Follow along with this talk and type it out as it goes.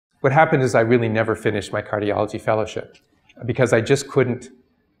What happened is I really never finished my cardiology fellowship because I just couldn't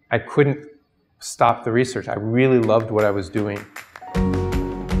stop the research. I really loved what I was doing.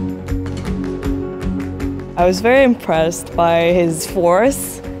 I was very impressed by his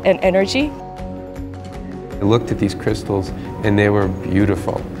force and energy. I looked at these crystals and they were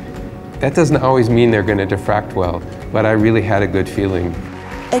beautiful. That doesn't always mean they're going to diffract well, but I really had a good feeling.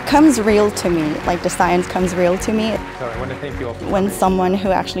 It comes real to me, like the science comes real to me. So I want to thank you all for when someone who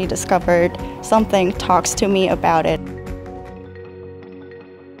actually discovered something talks to me about it.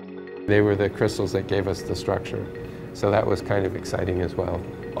 They were the crystals that gave us the structure, so that was kind of exciting as well.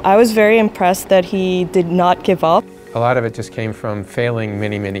 I was very impressed that he did not give up. A lot of it just came from failing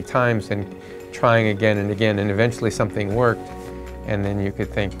many, many times and trying again and again, and eventually something worked, and then you could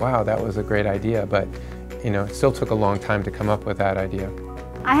think, wow, that was a great idea, but it still took a long time to come up with that idea.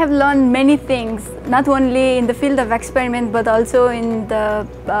 I have learned many things, not only in the field of experiment, but also in the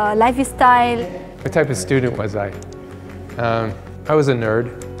lifestyle. What type of student was I? I was a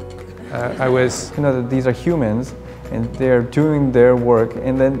nerd. I was... these are humans, and they're doing their work,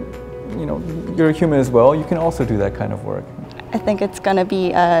 and then, you're a human as well. You can also do that kind of work. I think it's going to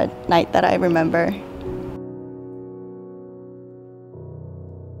be a night that I remember.